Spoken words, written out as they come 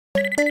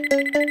Okay,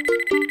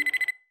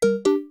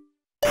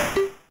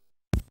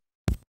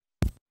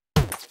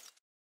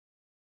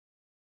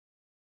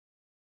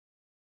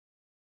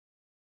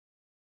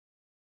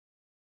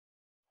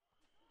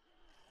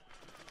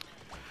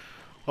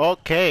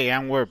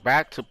 and we're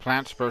back to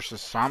Plants vs.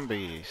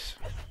 Zombies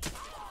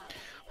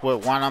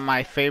with one of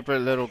my favorite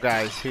little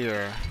guys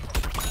here.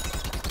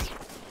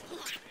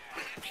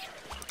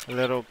 A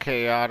little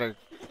chaotic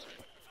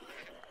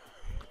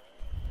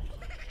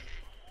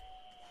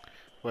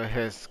with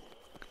his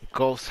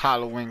ghost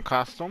Halloween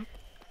costume.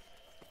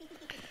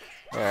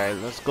 Alright,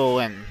 let's go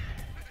in.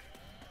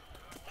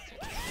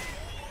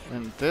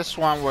 In this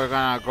one, we're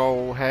gonna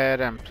go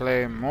ahead and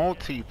play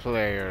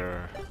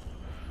multiplayer.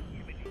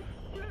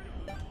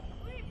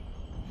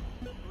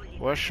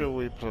 What should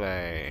we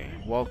play?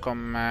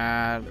 Welcome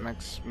Mat,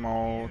 Mixed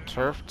Mode,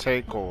 Turf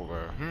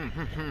Takeover.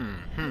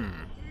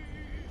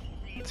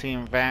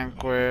 Team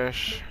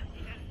Vanquish,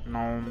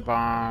 Gnome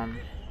Bomb,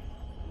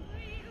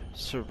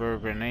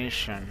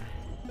 Suburbanation.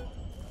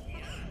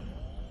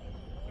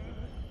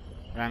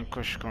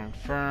 Vanquish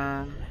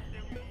confirm.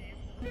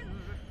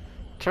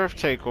 Turf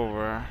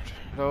Takeover.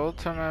 The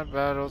ultimate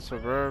battle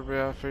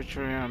Suburbia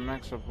featuring a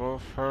mix of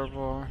both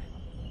herbal.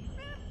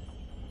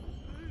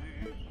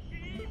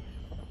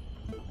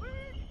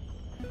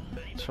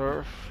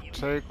 Turf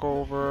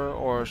Takeover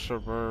or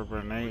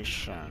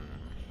Suburbanation.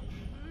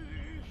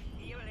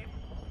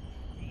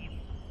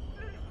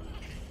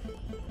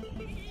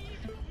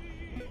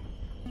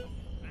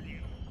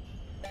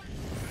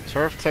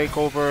 Turf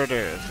Takeover it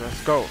is.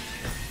 Let's go.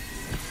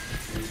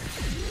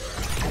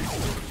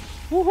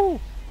 Woohoo!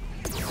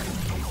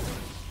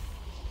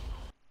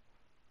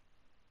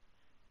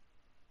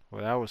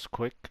 Well, that was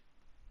quick.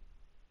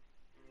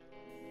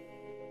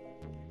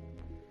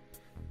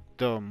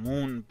 The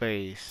moon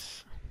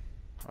base.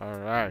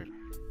 Alright.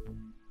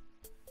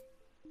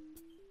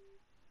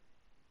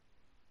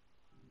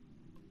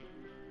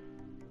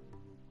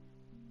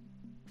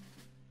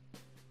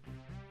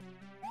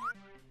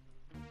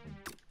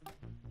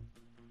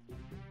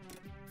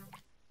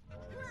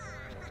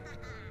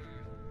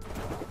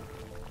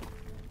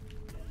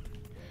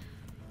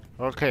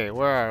 Okay,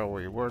 where are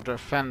we? We're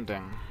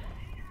defending.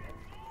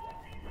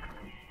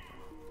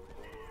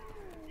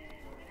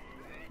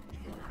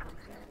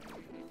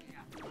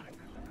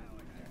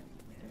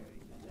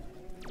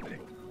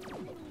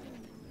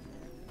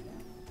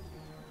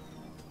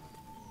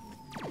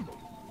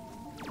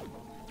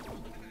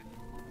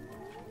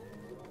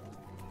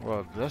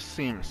 Well, this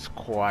seems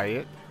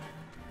quiet.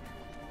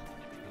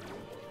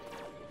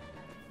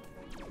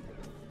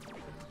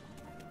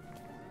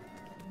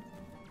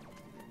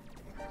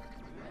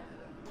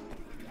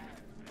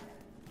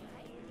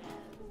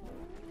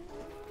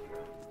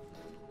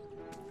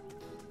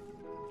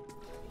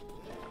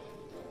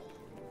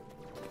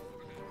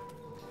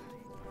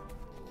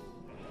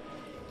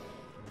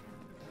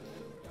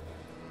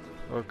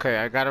 Okay,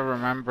 I gotta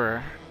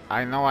remember.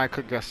 I know I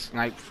could get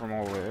sniped from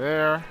over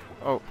there.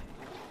 Oh.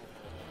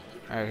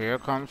 And here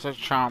comes a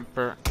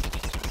chomper.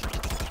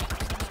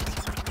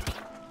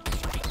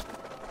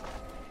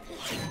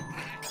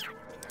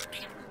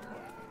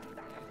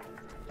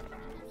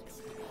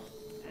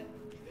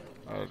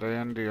 Are they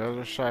on the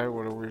other side?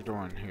 What are we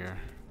doing here?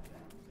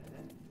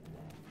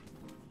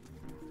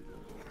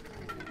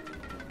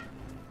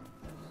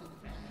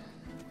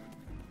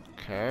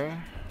 Okay.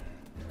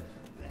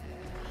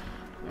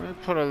 Let me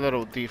put a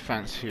little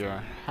defense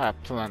here. Have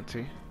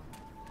plenty.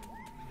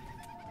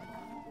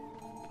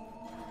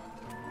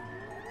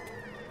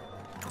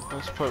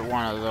 Let's put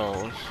one of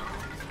those.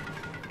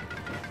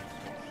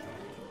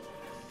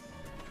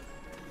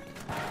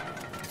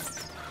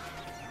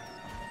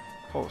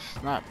 Oh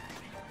snap.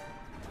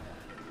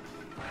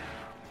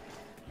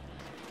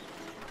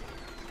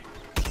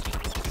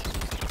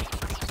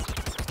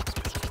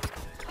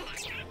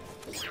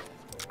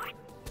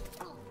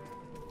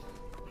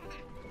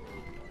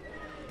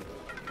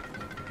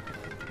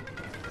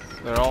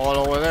 They're all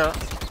over there.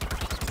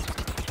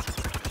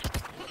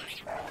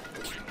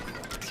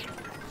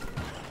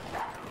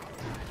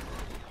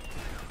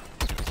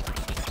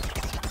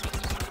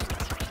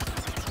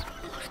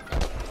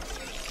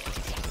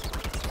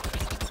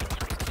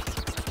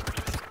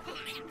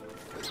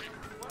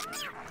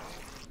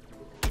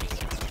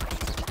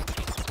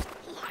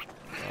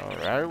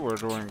 Alright, we're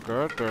doing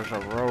good. There's a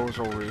rose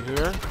over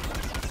here.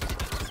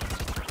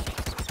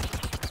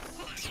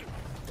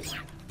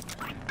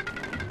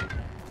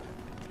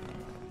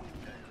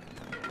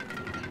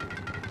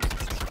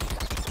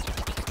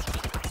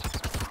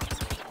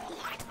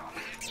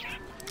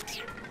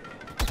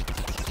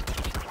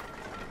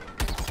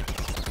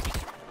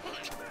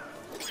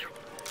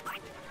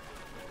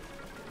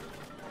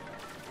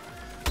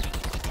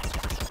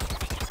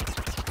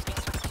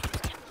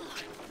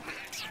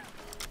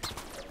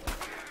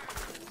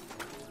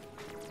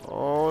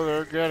 Oh,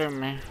 they're getting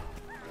me.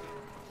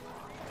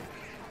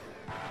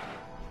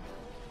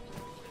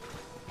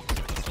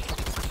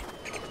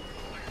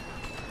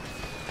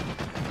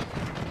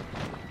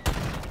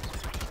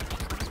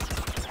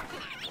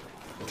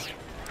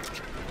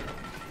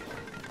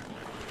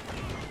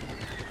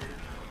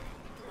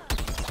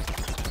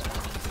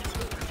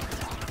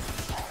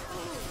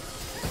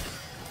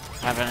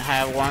 Haven't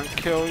had one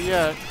kill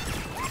yet.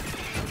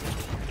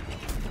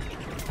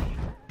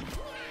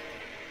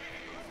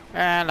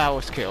 And I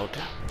was killed.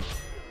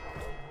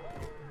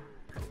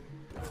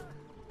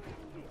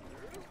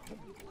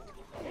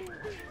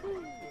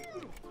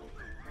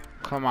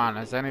 Come on,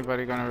 is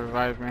anybody gonna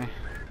revive me?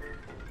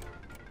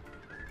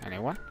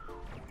 Anyone?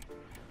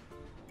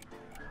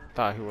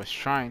 Thought he was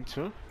trying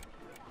to.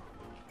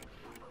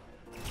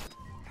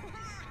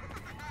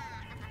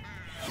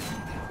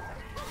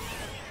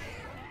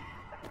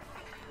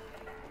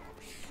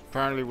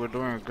 Apparently we're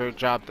doing a good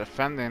job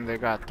defending. They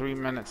got 3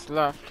 minutes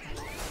left.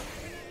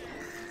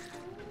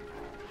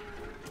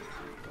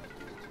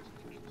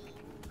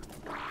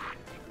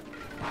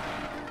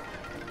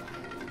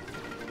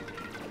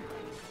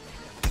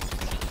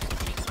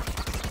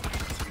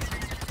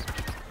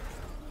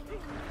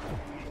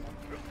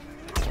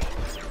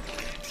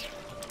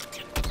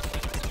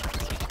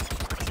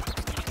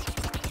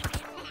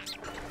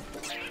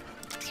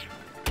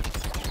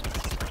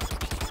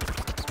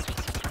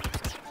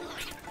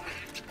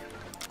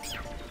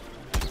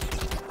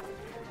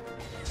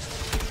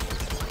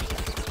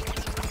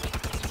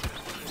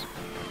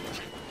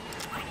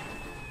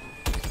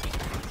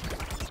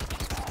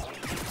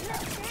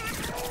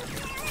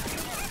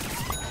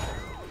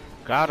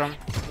 Got him.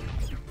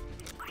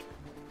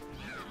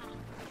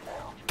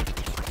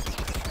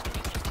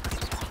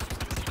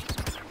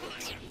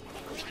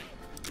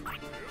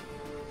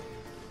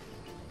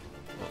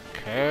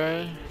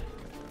 Okay.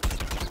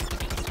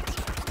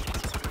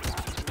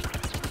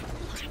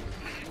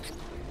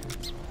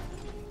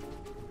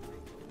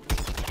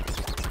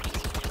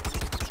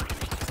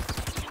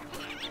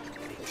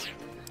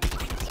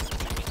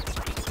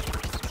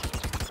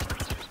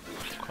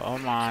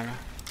 Come on.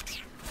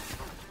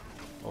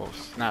 Oh,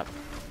 snap.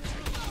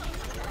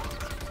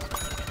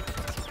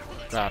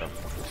 Got him.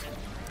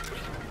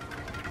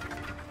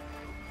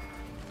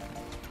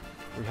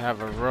 We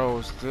have a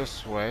rose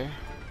this way.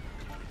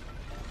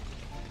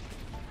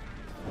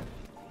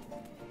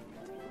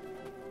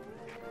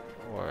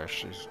 Or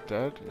she's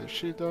dead. Is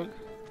she dead?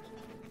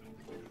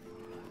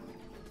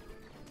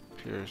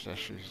 Appears that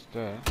she's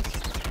dead.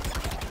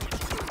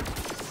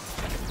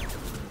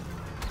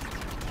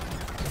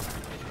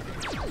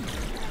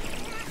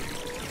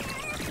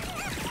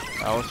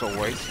 That was a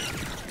waste.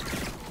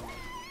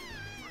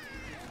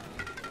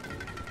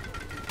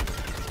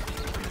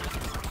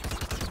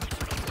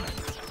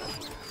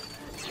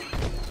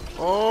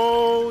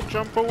 Oh,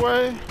 jump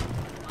away.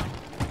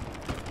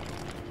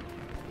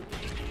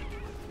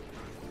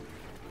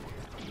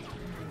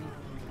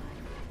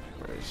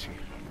 Where is he?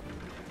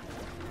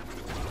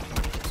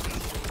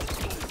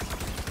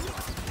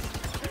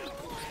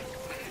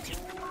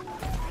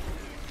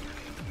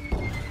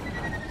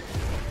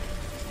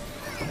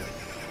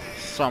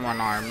 Summon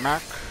our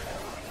mech.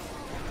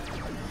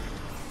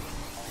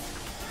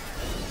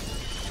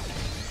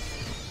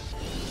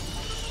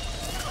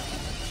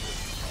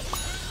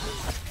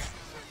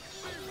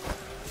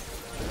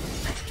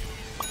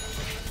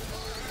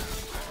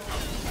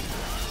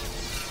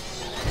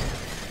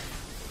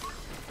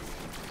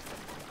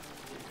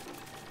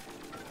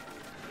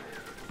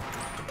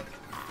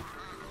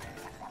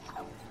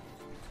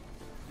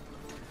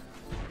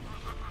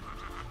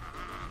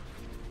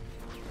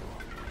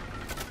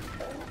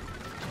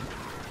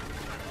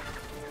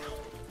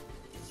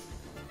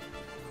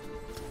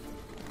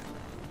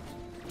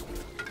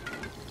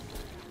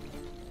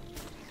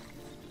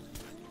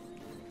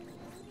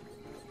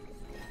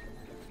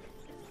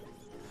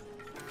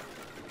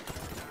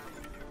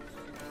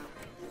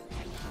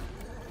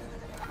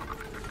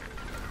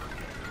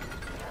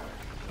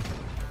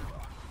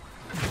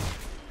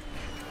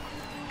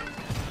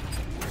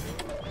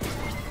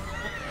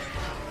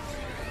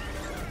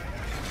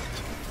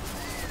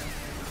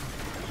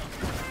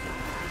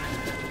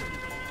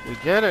 We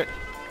did it.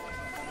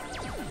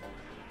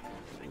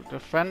 We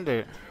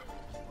defended.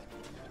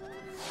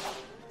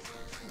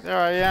 There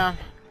I am.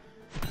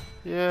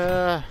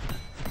 Yeah.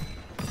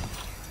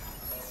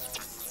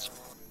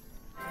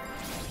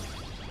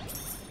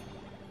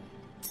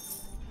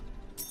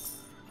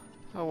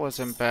 That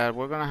wasn't bad.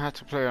 We're gonna have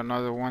to play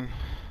another one.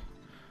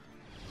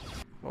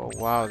 Oh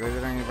wow, they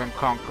didn't even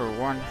conquer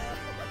one.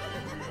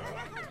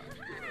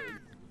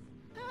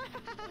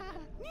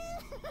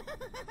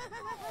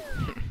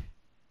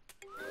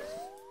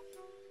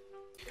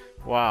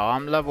 Wow,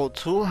 I'm level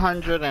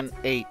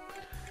 208.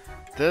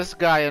 This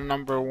guy in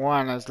number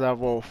 1 is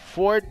level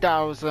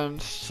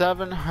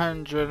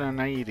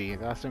 4,780.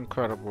 That's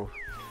incredible.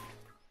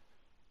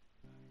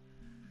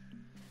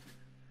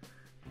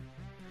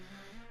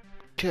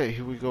 Okay,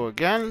 here we go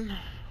again.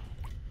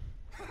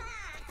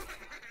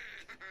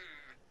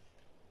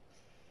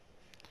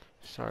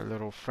 It's our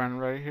little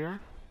friend right here.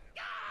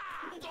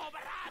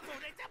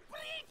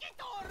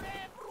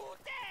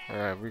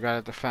 Alright, we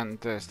gotta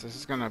defend this. This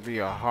is gonna be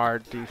a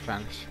hard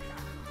defense.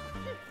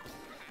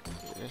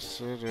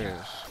 Yes, it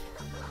is.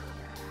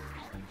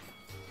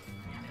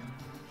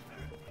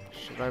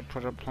 Should I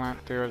put a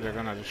plant there? They're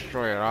gonna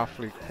destroy it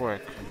awfully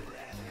quick.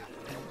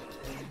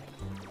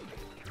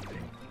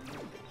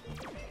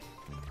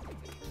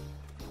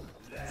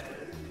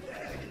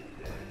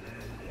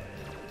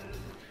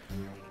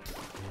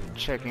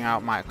 Checking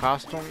out my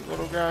costume,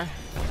 little guy.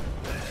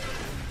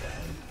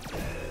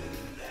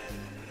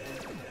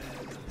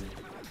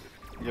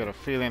 Get a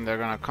feeling they're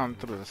gonna come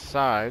through the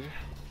side.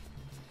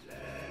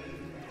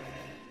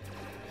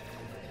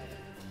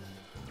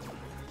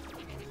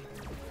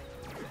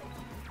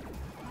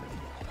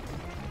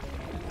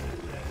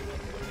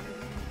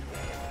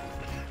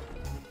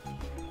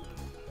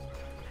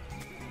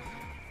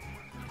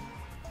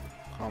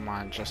 Come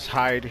on, just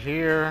hide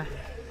here.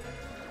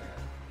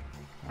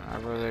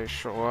 Whenever they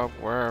show up,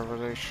 wherever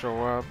they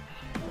show up.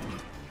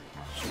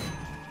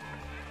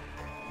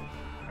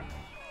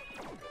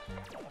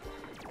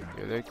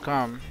 Here they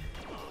come.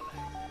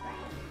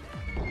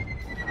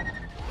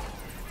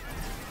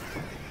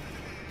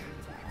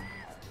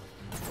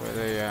 Where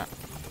they at?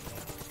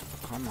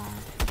 Come on.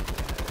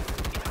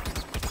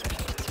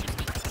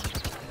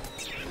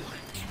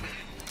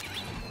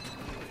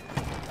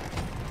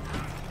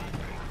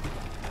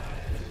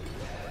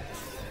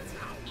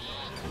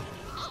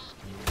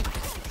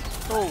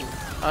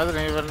 Oh, I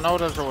didn't even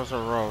notice there was a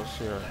rose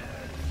here.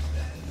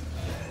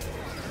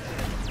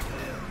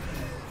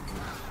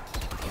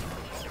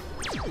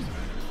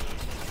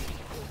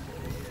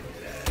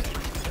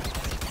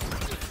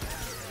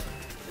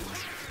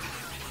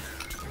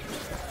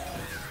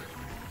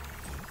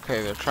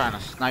 Okay, they're trying to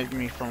snipe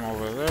me from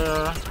over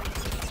there.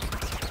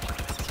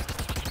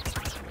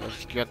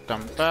 Let's get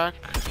them back.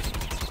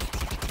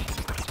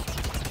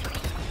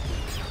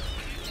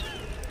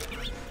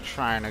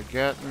 Trying to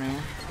get me.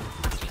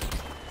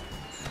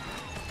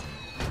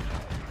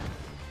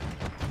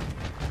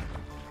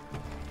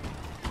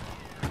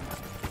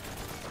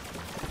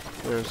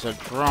 There's a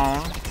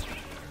drone.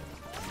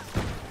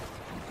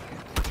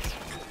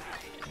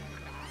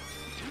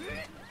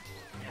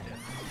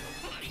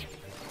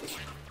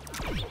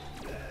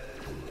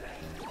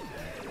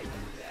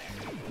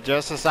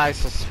 Just as I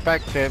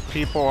suspected,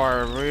 people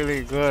are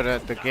really good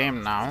at the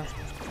game now.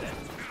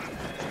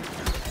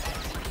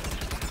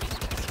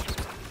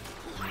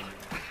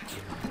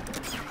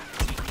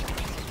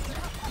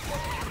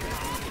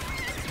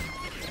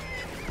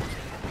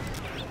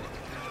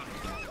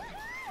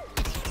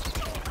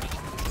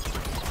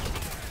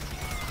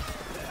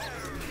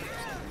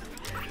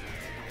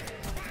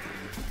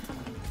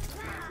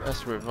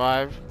 Let's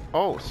revive.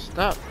 Oh,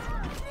 stop.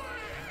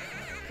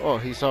 Oh,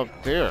 he's up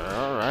there.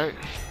 Alright.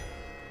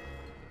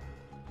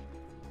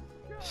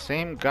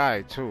 Same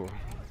guy, too.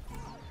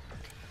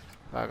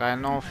 Like, I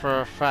know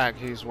for a fact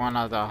he's one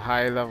of the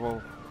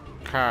high-level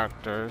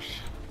characters.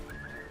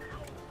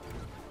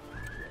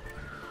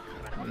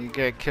 When you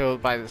get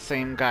killed by the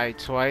same guy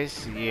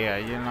twice, yeah,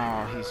 you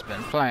know he's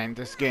been playing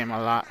this game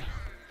a lot.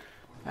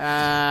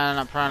 And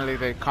apparently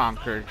they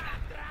conquered.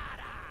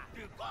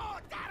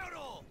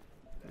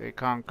 They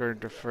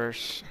conquered the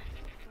first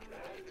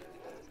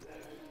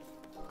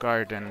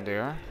garden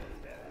there.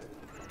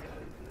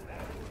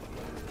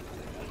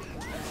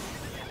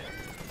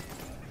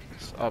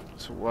 It's up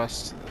to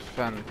us to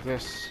defend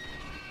this.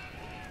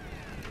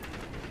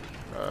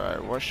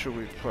 Alright, what should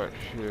we put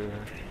here?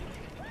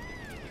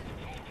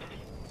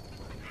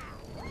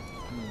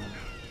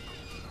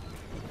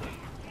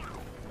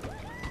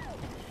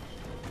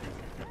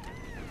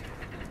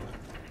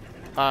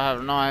 I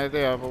have no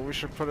idea, but we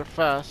should put it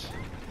fast.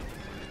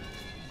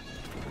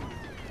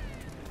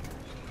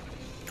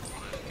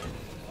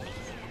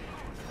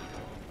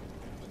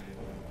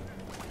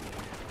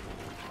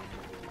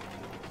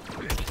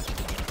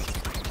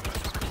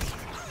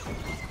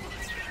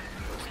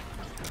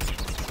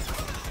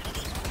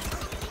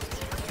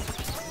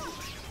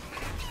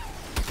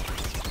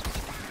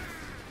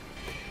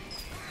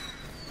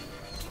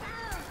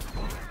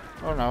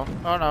 Oh no,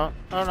 oh no,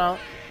 oh no.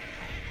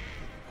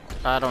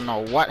 I don't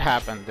know what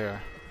happened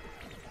there.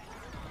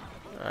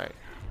 Alright.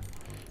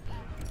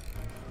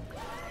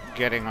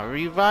 Getting a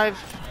revive.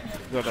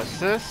 Good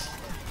assist.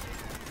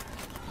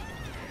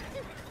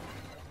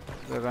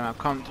 They're gonna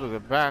come through the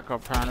back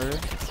apparently.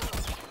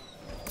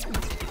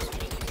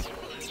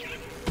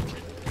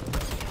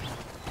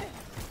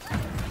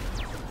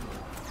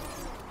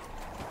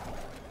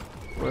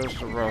 Where's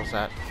the rose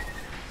at?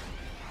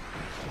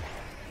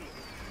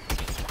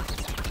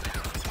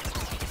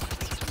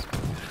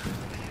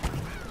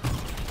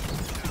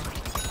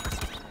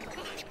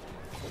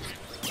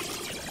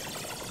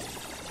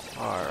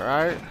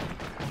 Alright.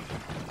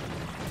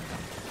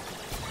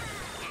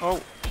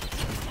 Oh.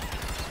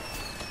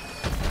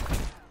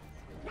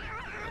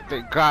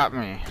 They got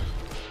me.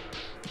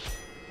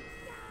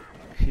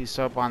 He's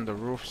up on the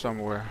roof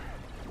somewhere.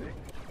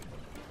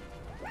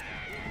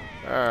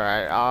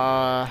 Alright,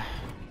 I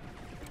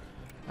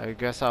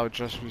guess I'll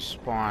just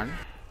respawn.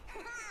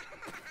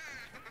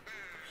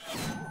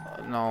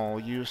 No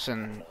use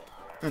in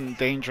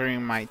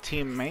endangering my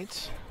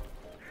teammates.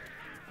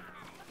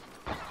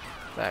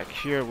 Back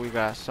here, we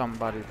got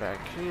somebody back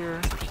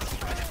here.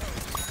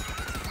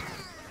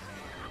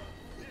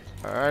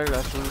 Alright,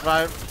 let's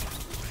revive.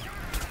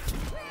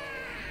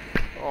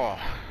 Oh,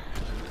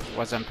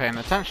 wasn't paying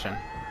attention.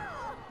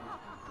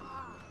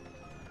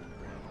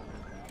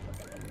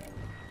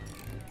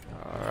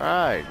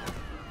 Alright. side.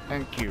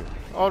 Thank you.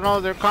 Oh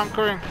no, they're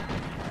conquering.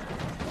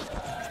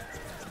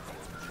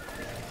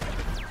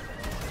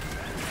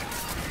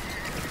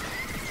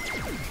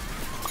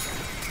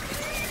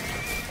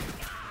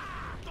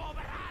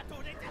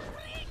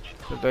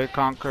 Did they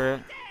conquer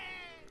it?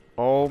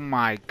 Oh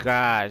my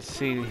god,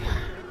 see.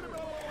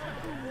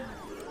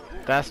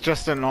 That's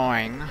just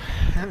annoying.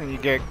 You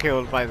get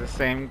killed by the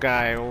same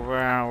guy over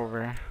and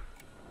over.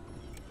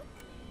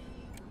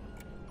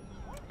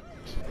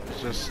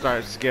 It just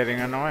starts getting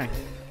annoying.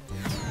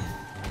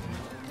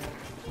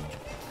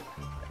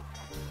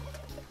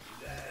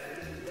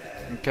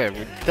 Okay,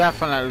 we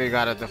definitely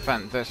gotta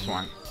defend this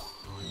one.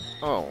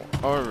 Oh,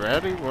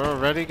 already? We're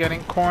already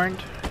getting corned?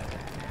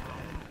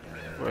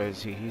 Where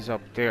is he? He's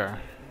up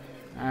there.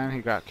 And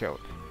he got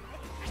killed.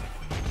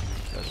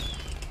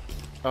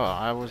 Oh,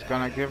 I was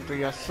gonna give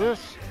the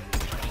assist.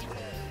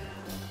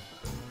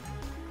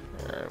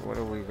 Alright, what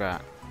do we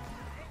got?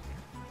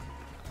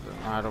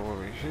 Not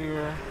over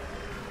here.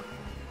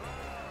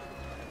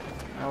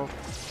 Nope.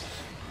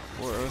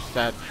 Where's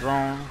that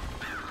drone?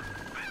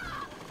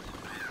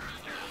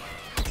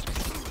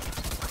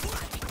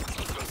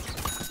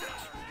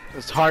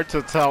 It's hard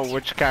to tell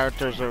which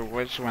characters are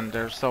which when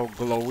they're so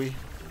glowy.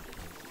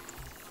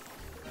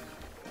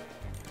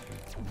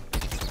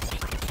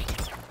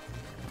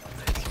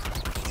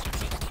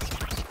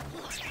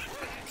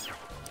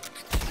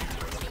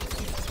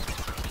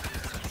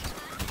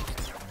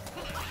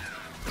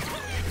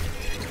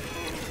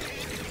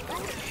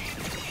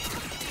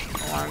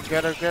 Come on,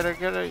 get her, get her,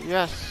 get her,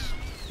 yes!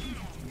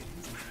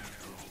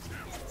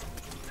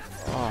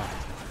 Oh.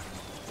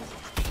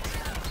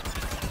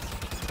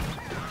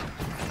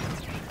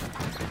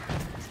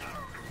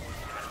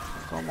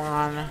 Come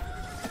on.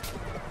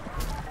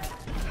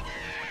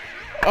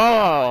 Oh,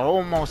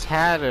 almost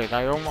had it.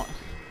 I almost...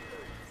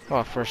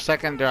 Oh, for a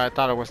second there I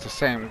thought it was the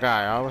same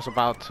guy. I was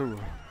about to.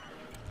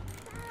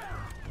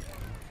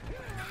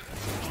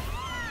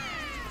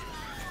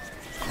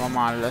 Come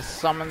on, let's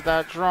summon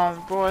that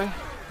drone, boy.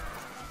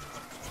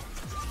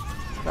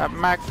 That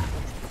mech.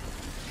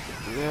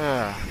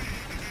 Yeah.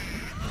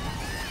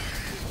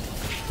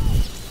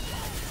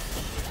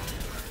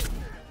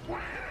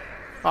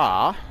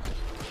 Ah.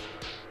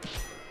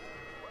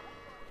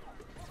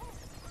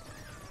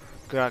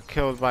 Got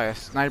killed by a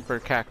sniper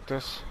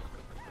cactus.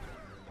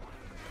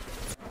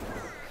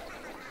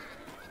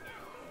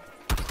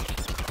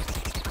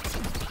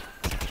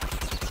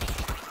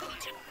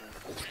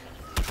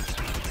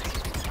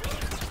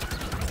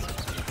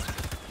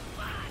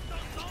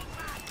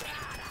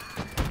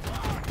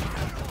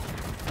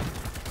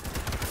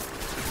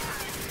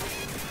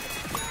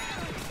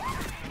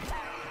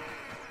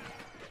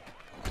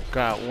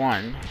 Got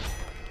one.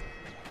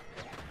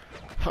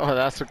 Oh,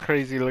 that's a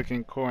crazy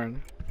looking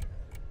corn.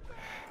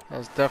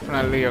 That's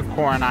definitely a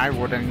corn I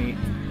wouldn't eat.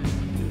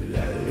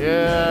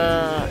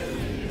 Yeah.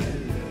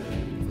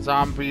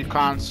 Zombie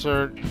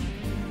concert.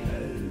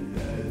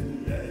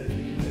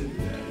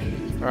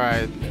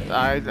 Alright,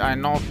 I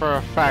know for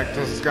a fact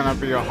this is gonna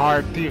be a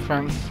hard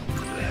defense.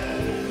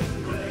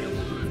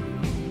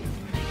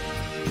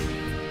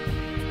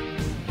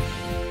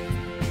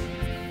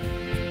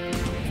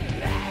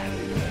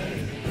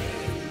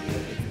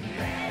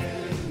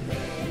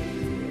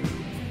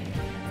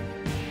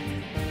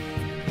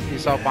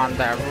 He's up on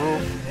that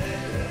roof.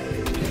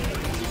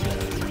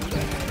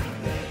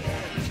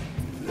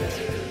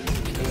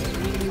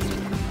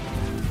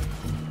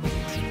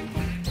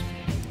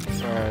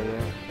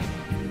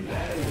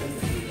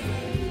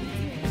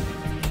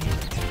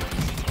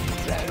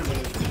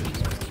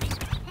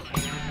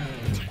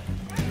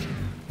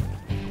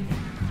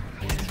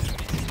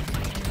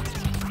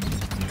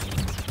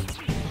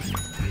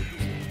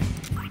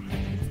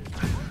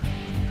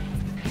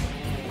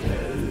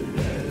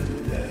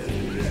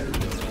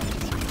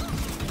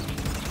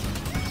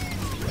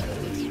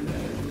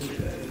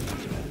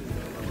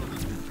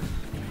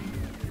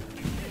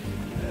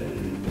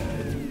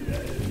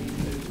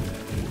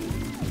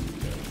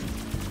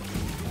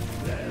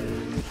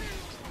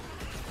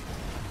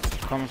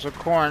 Comes a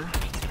corn.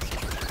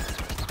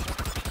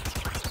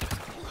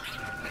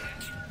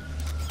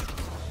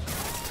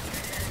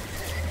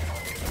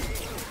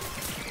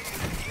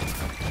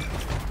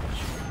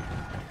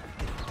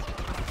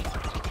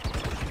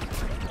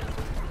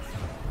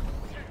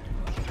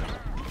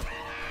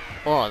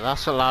 Oh,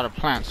 that's a lot of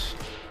plants.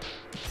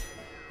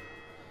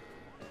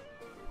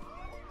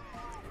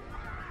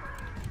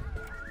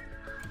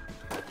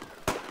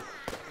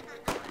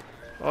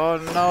 Oh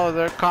no,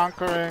 they're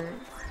conquering.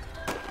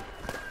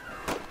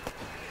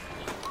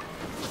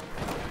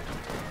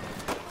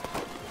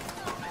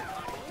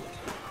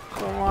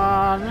 Come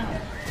on.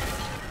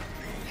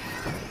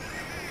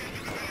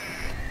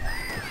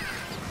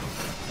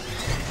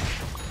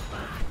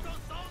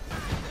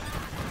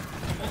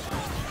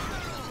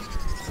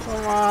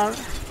 Come on.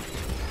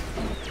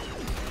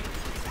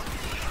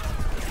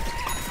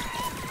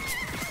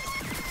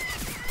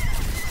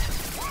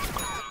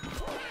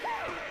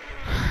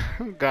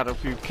 Got a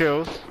few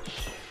kills.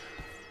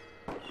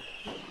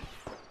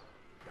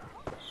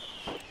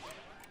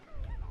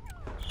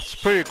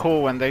 It's pretty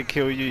cool when they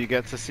kill you, you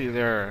get to see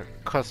their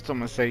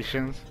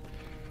customizations.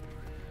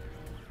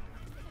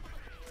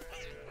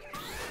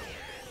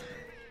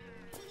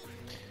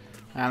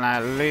 And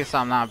at least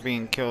I'm not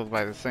being killed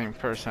by the same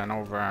person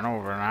over and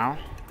over now.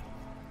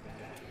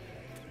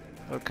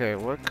 Okay,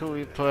 what could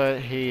we put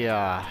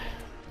here?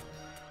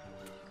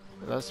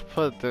 Let's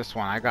put this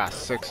one. I got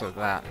 6 of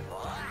that.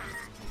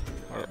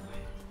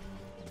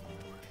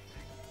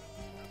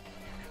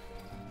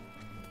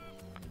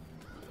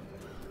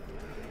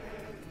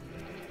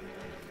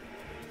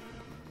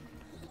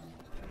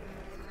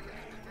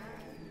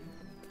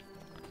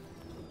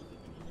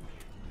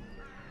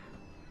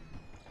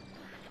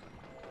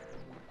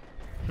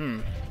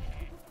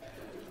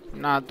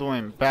 Not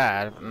doing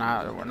bad.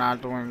 We're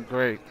not doing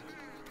great.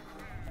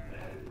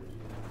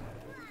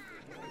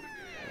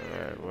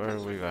 Alright, where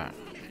do we got?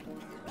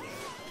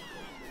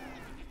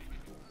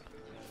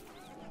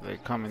 They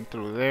coming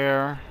through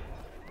there.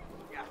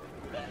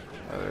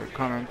 Are they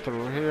coming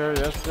through here?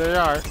 Yes, they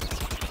are.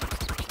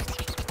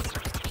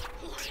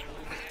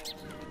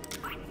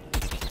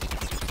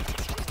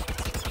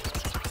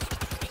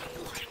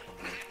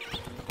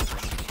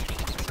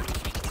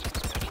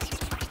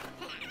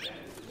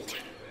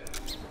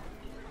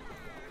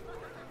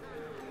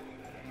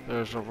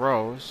 There's a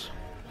rose.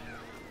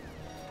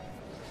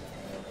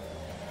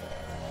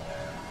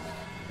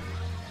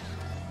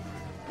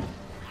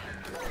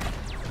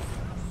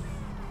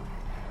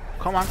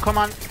 Come on, come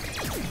on.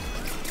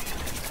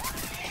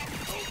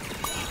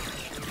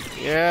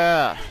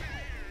 Yeah.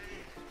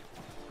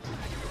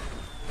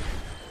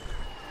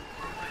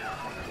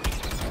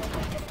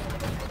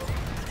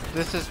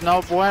 This is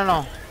no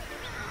bueno.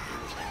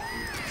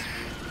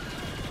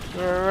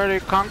 They're already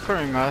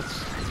conquering us.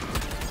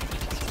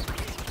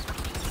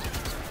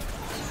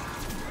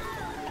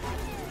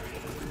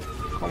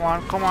 Come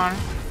on, come on.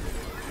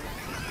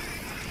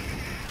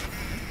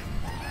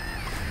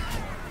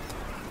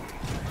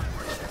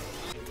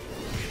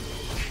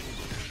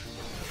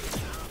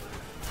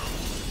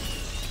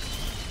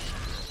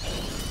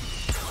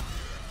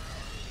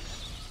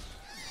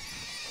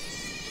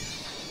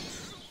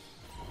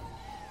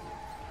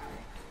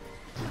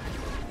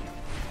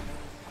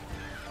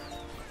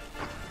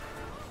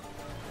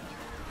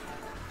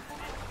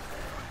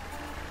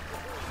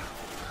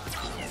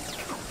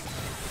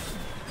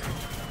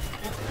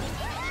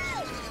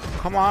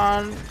 Come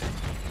on.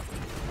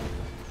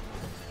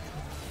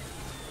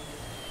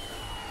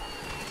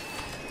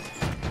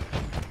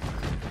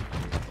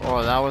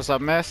 Oh, that was a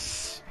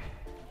miss.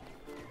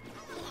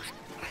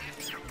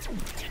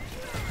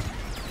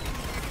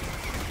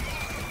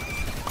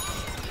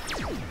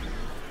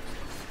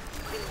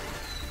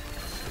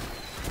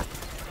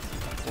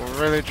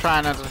 We're really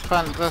trying to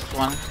defend this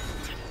one.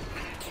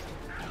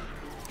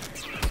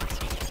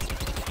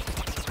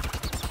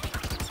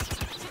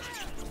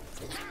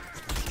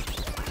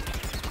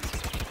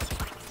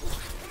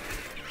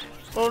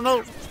 Oh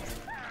no!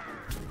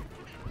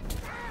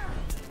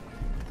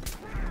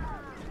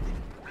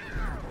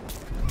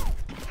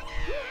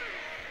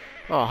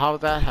 Oh,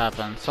 how'd that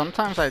happen?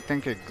 Sometimes I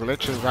think it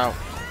glitches out.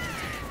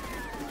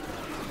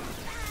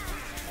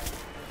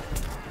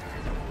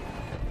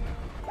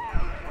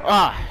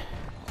 Ah!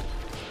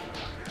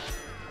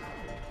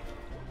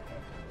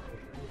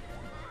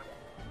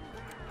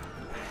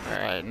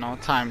 Alright, no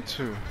time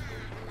to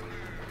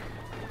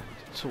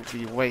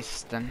be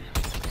wasting.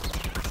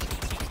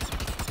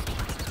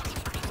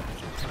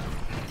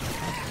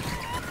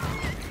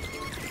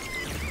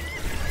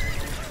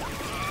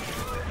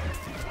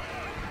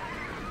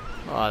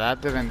 Oh,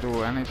 that didn't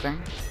do anything.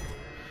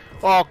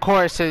 Oh, of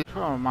course it.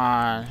 Come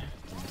on.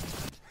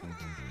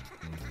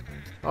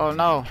 Oh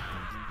no.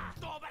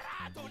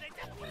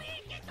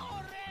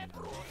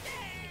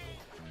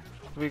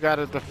 We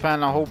gotta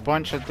defend a whole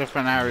bunch of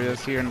different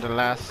areas here in the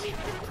last.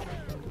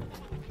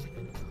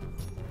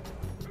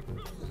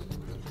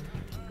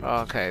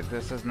 Okay,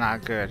 this is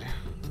not good.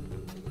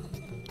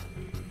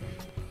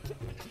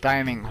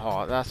 Dining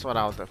hall. That's what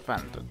I'll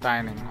defend. The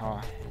dining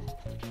hall.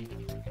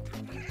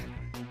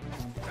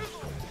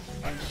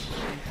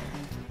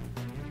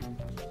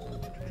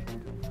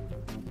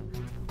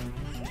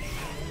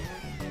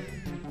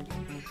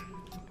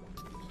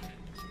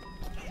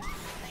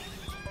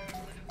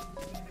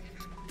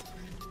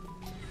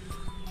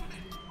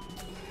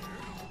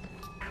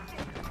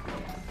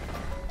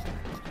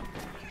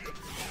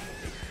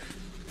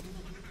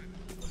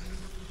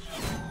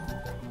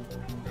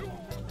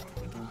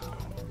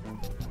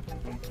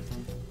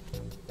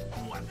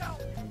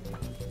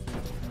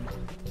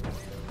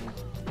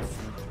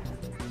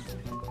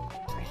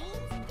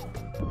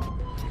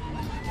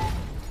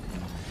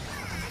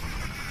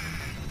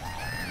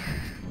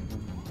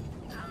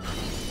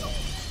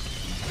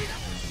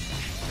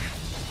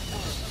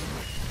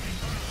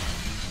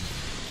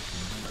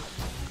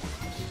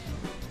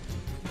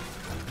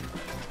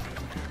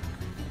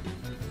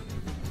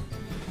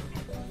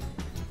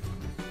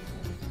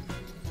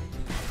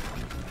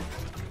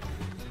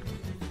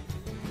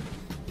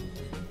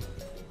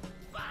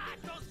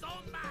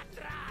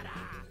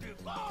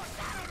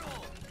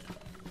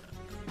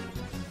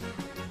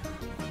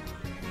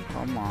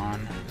 Come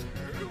on.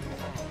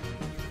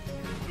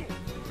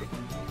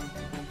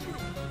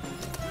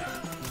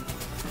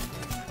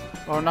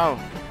 Oh no.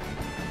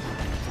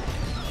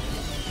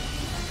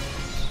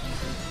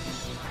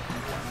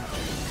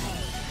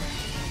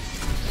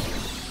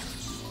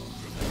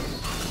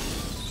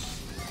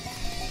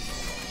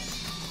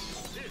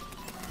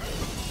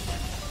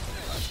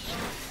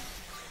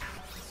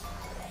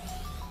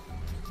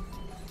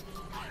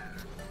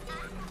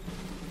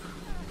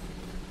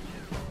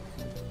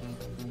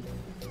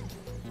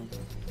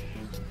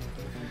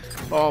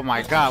 Oh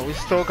my god, we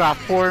still got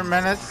 4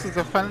 minutes to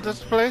defend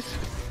this place?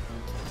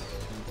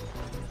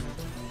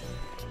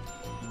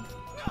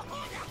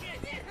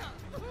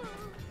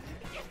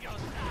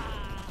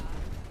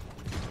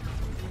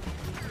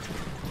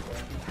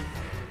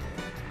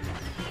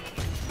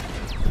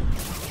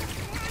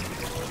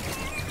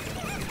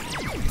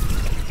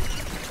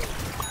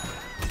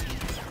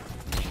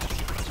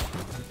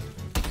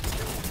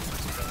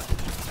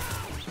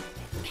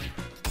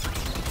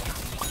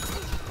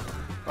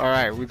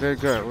 Alright, we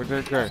did good, we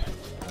did good.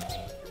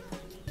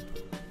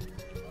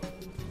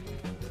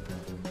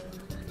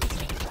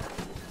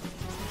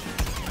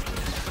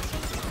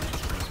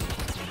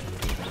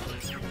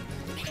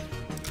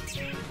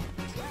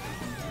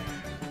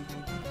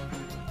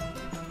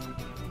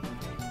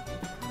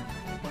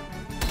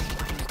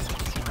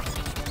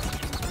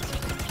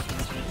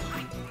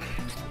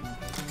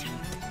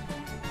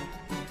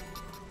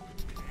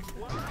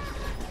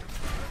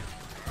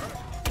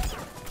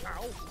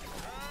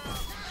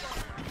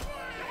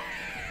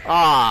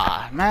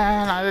 Ah,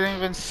 man, I didn't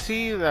even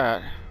see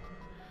that.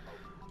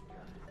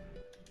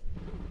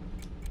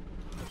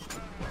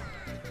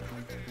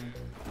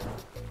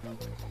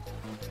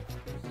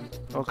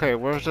 Okay,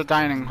 where's the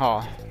dining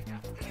hall?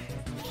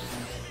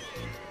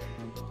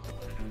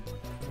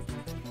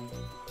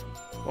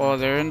 Oh,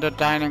 they're in the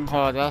dining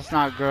hall. That's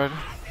not good.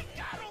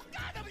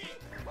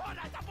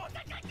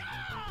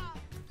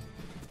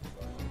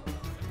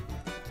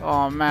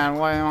 Oh man,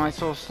 why am I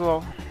so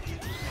slow?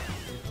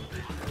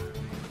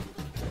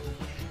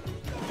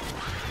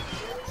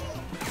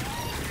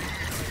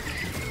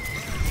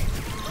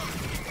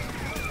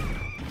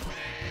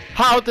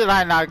 How did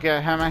I not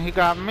get him and he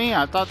got me?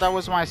 I thought that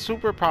was my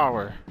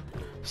superpower.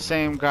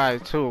 Same guy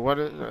too. What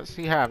does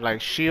he have? Like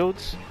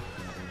shields?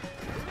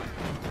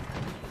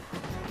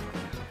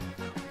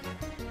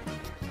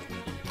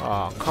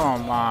 Oh,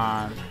 come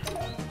on.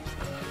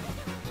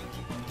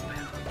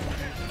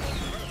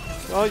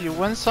 Oh, you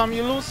win some,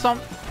 you lose some.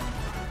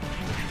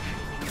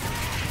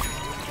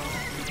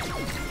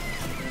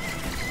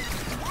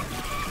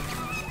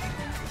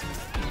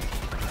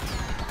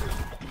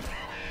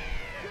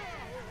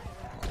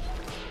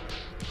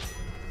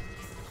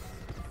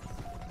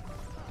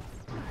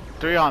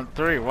 Three on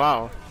three,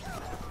 wow.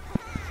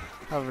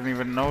 Haven't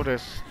even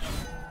noticed.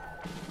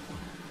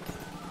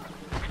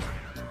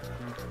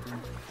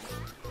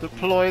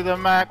 Deploy the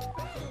mech.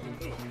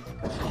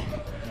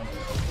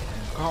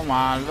 Come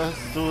on,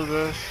 let's do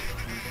this.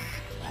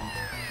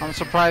 I'm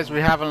surprised we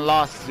haven't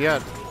lost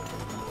yet.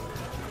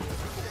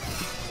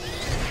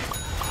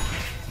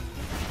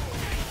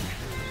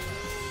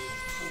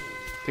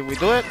 Did we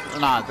do it?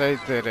 Nah, they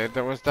did it.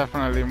 There was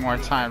definitely more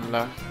time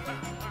left.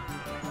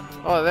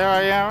 Oh, there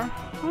I am.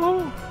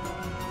 Woo.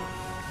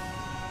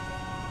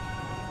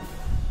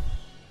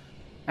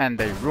 And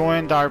they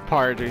ruined our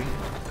party.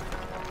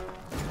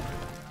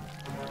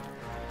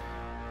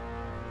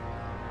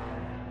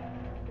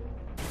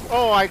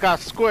 Oh, I got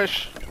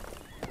squished.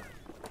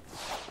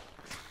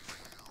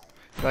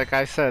 Like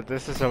I said,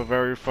 this is a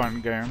very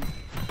fun game.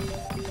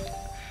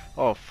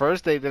 Oh,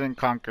 first they didn't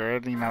conquer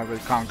it, now they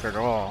conquered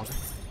all.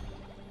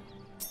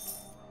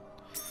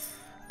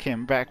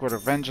 Came back with a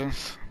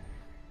vengeance.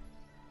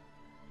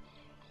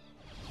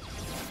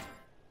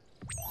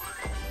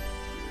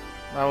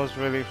 That was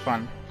really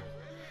fun.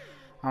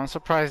 I'm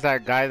surprised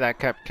that guy that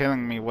kept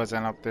killing me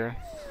wasn't up there.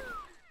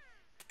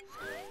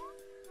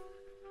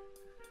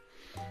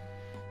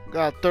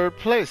 Got third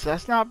place,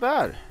 that's not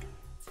bad.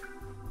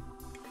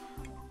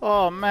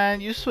 Oh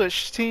man, you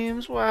switched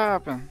teams, what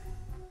happened?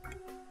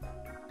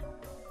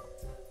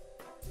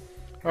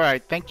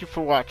 Alright, thank you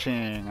for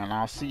watching, and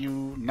I'll see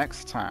you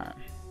next time.